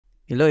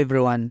Hello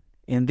everyone.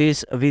 In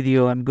this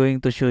video, I'm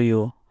going to show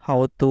you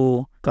how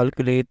to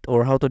calculate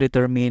or how to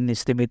determine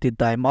estimated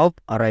time of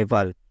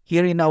arrival.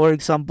 Here in our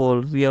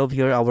example, we have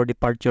here our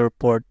departure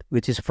port,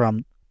 which is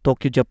from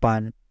Tokyo,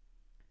 Japan.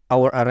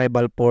 Our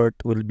arrival port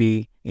will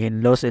be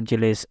in Los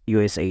Angeles,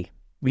 USA.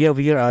 We have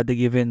here the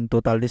given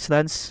total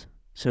distance.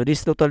 So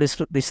this total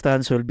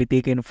distance will be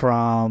taken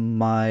from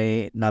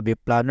my Navi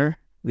planner,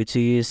 which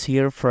is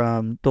here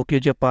from Tokyo,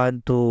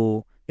 Japan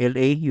to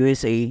LA,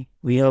 USA.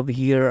 We have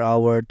here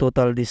our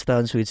total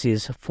distance, which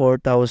is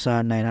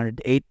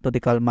 4,908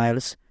 nautical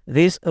miles.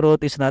 This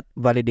route is not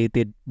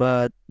validated,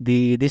 but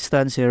the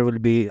distance here will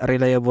be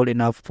reliable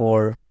enough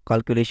for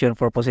calculation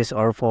purposes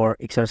or for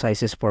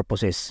exercises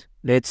purposes.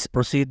 Let's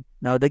proceed.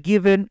 Now, the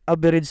given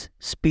average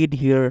speed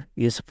here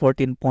is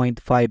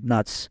 14.5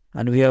 knots.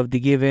 And we have the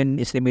given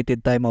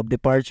estimated time of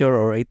departure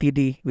or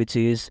ATD, which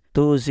is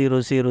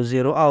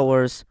 2000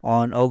 hours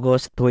on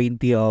August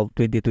 20 of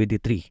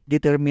 2023.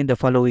 Determine the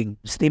following: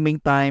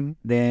 steaming time,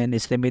 then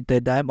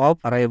estimated time of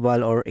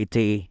arrival or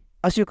ETA.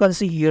 As you can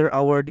see here,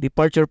 our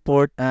departure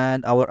port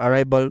and our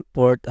arrival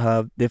port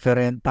have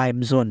different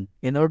time zone.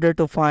 In order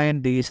to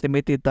find the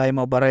estimated time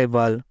of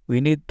arrival, we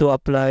need to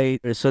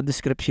apply a zone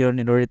description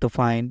in order to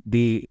find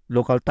the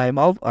local time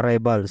of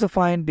arrival. To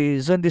find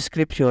the zone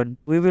description,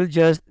 we will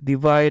just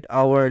divide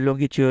our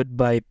longitude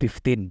by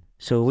 15.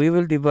 So we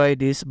will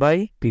divide this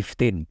by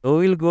 15. So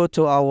we'll go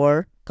to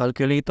our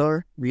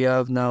calculator. We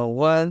have now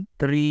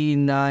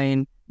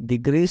 139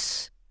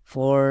 degrees,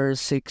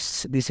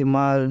 46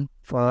 decimal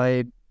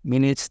 5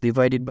 minutes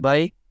divided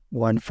by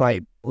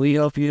 1/5. We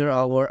have here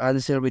our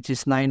answer, which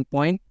is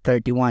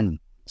 9.31.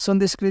 So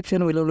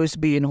description will always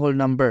be in whole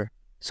number.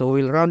 So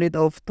we'll round it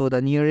off to the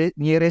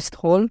nearest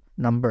whole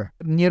number.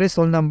 Nearest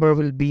whole number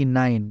will be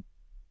 9.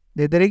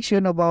 The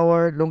direction of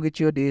our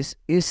longitude is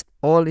east,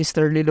 all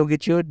easterly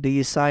longitude.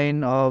 The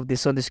sign of the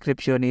zone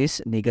description is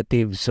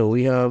negative. So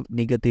we have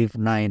 -9.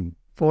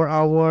 For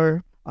our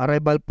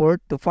arrival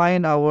port, to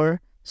find our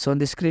zone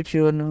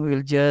description,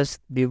 we'll just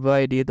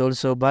divide it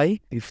also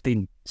by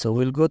 15. So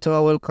we'll go to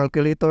our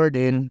calculator,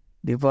 then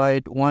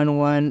divide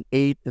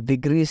 118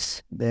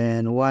 degrees,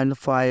 then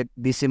 15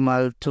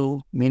 decimal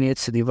 2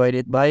 minutes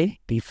divided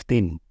by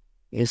 15.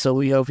 Okay, so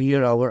we have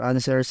here our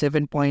answer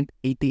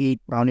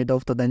 7.88, rounded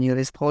off to the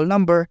nearest whole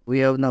number.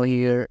 We have now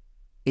here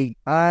 8.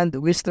 And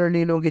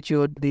westerly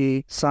longitude,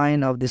 the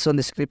sign of the zone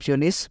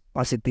description is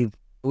positive.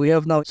 We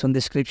have now some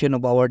description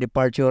of our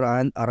departure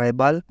and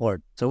arrival port.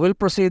 So we'll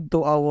proceed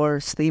to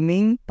our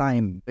steaming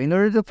time. In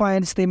order to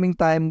find steaming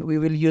time, we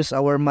will use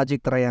our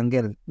magic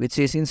triangle, which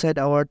is inside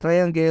our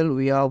triangle.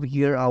 We have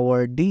here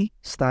our D,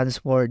 stands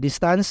for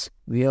distance.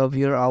 We have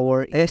here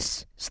our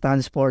S,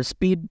 stands for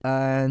speed,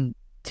 and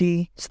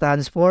T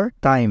stands for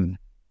time.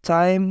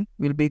 Time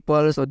will be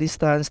equal to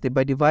distance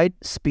divide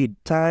speed.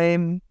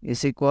 Time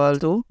is equal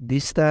to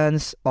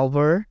distance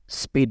over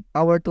speed.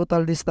 Our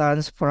total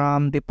distance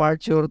from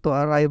departure to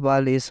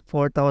arrival is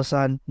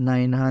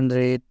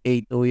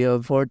 4,908. We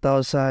have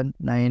 4,908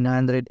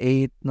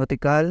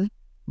 nautical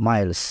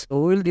miles.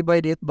 So we'll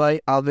divide it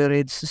by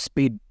average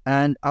speed.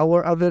 And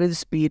our average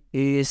speed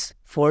is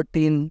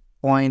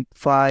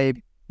 14.5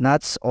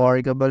 knots or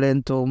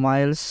equivalent to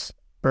miles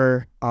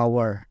per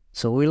hour.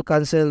 So we'll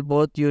cancel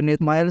both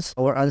unit miles.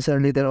 Our answer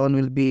later on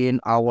will be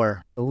in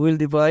hour. So we'll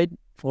divide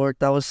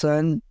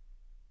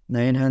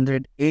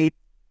 4,908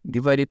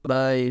 divided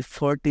by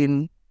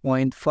 14.5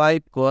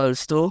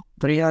 equals to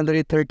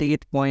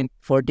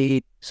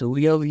 338.48. So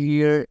we have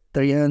here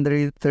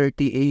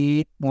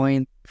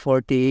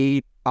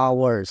 338.48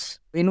 hours.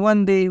 In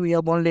one day, we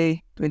have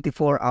only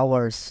 24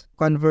 hours.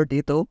 Convert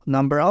it to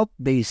number of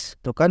days.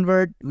 To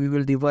convert, we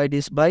will divide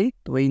this by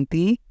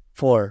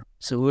 24.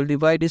 So we'll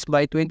divide this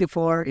by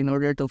 24 in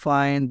order to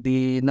find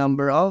the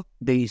number of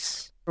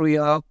days. We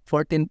have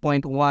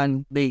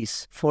 14.1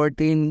 days.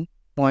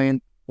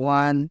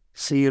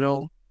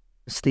 14.10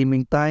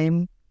 steaming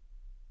time.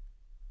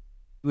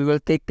 We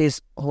will take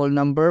this whole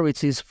number,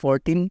 which is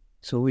 14.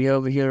 So we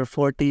have here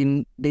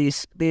 14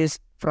 days. This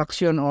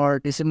fraction or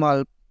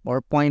decimal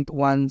or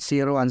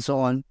 0.10 and so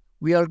on,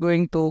 we are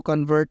going to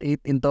convert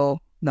it into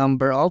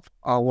number of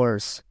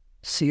hours.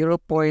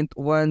 0.10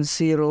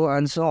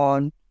 and so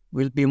on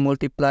will be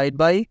multiplied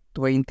by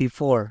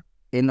 24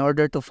 in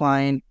order to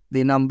find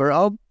the number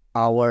of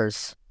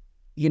hours.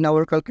 In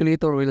our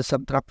calculator, we'll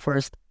subtract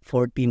first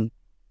 14.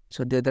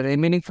 So the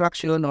remaining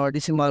fraction or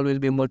decimal will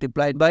be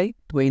multiplied by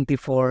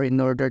 24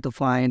 in order to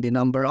find the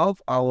number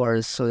of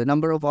hours. So the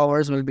number of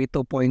hours will be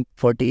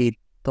 2.48.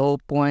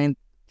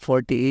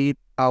 2.48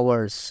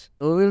 hours.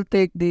 So we'll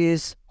take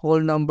this whole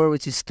number,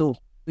 which is 2.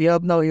 We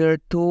have now here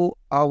 2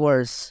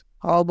 hours.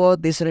 How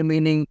about this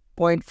remaining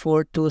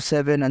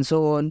 0.427 and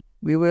so on?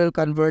 We will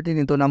convert it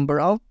into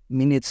number of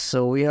minutes.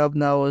 So we have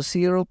now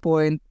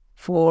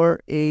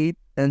 0.48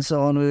 and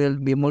so on. We will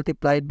be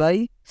multiplied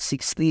by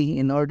 60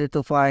 in order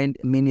to find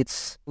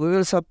minutes. We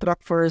will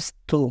subtract first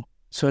 2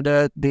 so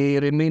that the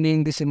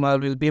remaining decimal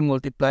will be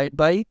multiplied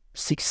by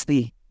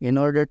 60. in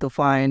order to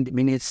find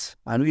minutes.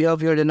 And we have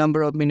here the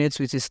number of minutes,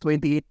 which is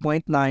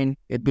 28.9.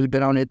 It will be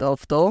rounded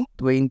off to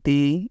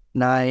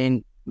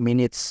 29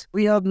 minutes.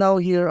 We have now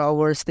here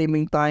our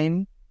steaming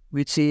time,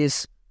 which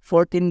is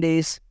 14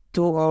 days,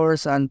 2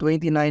 hours and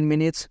 29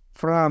 minutes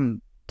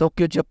from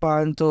Tokyo,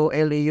 Japan to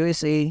LA,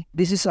 USA.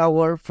 This is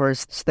our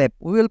first step.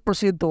 We will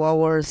proceed to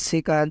our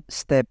second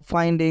step,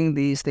 finding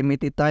the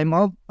estimated time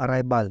of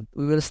arrival.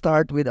 We will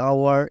start with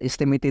our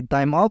estimated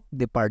time of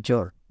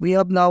departure. We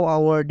have now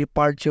our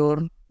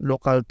departure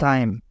local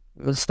time.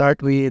 We'll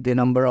start with the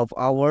number of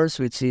hours,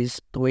 which is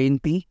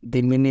 20.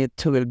 The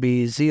minute will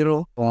be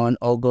 0 on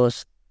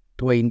August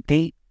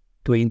 20,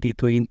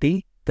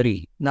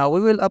 2023. Now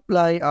we will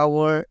apply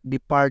our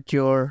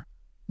departure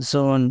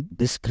zone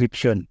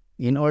description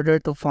in order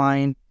to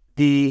find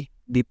the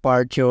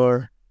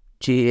departure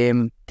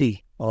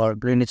GMT or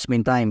Greenwich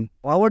Mean Time.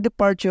 Our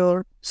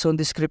departure zone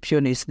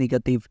description is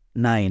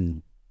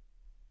 -9.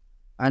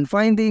 And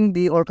finding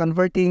the or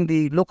converting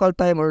the local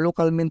time or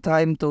local mean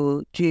time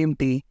to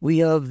GMT, we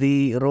have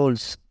the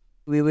rules.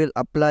 We will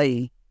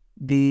apply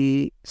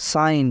the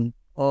sign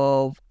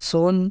of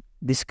zone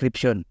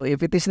description.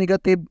 If it is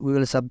negative, we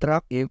will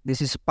subtract. If this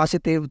is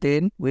positive,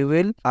 then we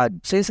will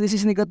add. Since this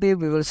is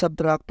negative, we will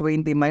subtract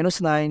 20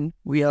 minus 9.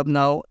 We have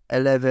now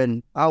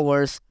 11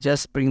 hours.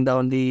 Just bring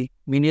down the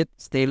minute,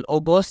 still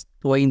August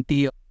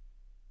 20.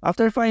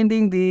 After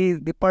finding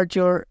the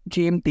departure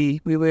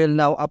GMT, we will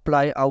now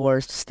apply our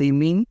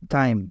steaming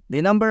time.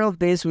 The number of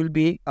days will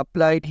be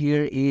applied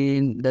here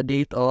in the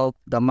date of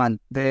the month.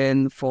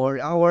 Then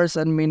for hours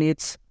and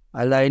minutes,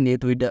 align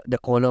it with the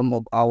column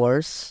of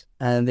hours.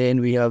 And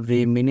then we have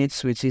the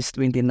minutes, which is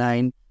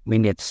 29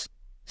 minutes.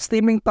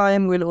 Steaming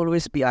time will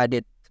always be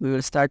added. We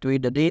will start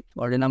with the date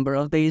or the number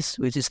of days,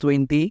 which is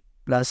 20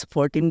 plus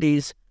 14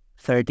 days,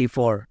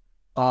 34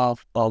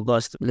 of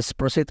August. Let's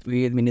proceed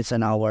with minutes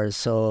and hours.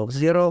 So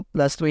 0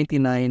 plus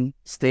 29,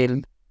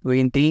 still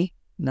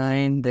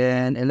 29.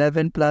 Then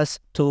 11 plus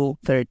 2,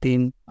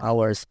 13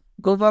 hours.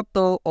 Go back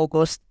to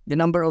August. The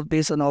number of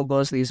days on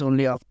August is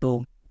only up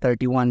to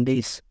 31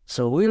 days.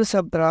 So we'll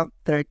subtract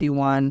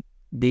 31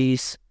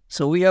 days.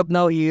 So we have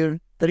now here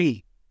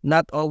 3,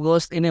 not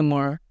August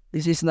anymore.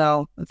 This is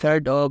now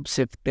 3rd of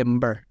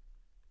September,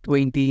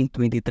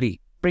 2023.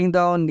 Bring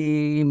down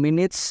the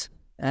minutes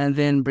and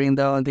then bring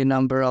down the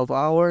number of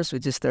hours,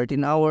 which is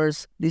 13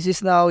 hours. This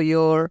is now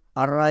your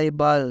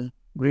arrival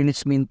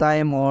Greenwich Mean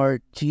Time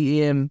or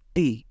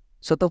GMT.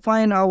 So to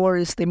find our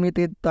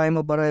estimated time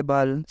of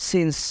arrival,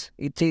 since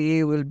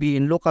ETA will be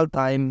in local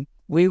time,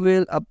 we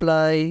will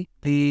apply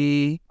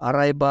the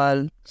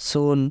arrival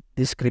zone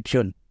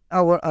description.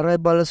 Our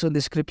arrival zone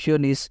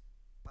description is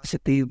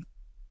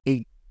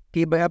 +8.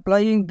 Okay, by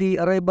applying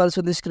the arrival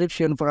zone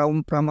description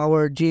from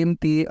our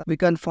GMT, we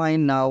can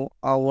find now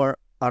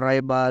our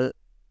arrival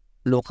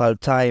local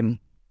time,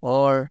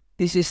 or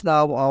this is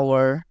now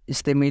our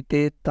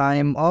estimated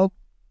time of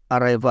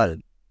arrival.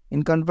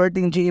 In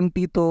converting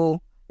GMT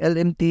to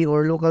LMT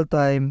or local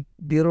time,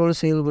 the rule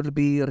here will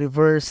be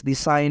reverse the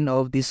sign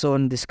of the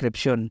zone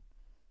description.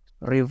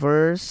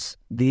 Reverse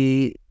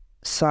the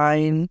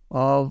sign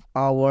of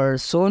our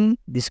zone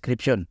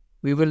description.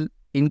 We will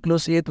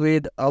enclose it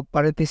with a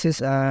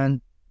parenthesis and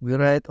we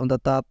write on the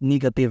top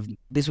negative.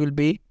 This will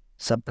be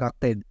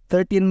subtracted.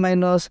 13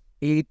 minus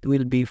 8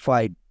 will be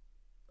 5.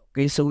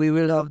 Okay, so we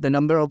will have the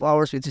number of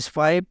hours, which is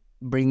 5.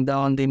 Bring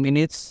down the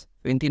minutes,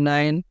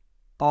 29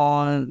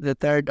 on the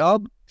 3rd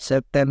of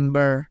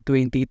September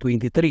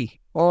 2023.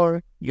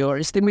 Or your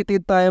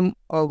estimated time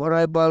of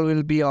arrival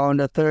will be on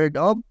the 3rd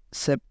of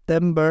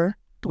September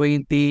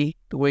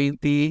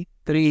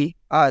 2023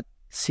 at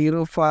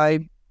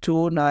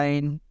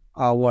 0529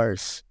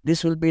 hours.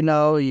 This will be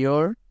now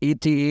your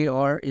ETA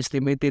or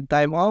estimated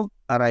time of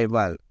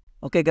arrival.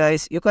 Okay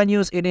guys, you can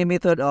use any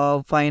method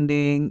of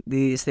finding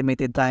the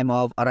estimated time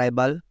of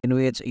arrival in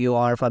which you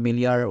are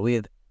familiar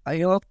with.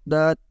 I hope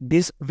that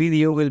this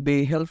video will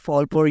be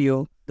helpful for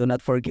you. Do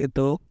not forget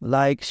to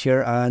like,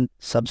 share, and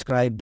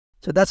subscribe.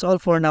 So that's all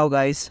for now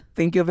guys.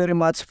 Thank you very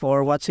much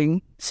for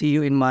watching. See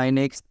you in my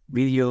next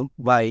video.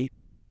 Bye.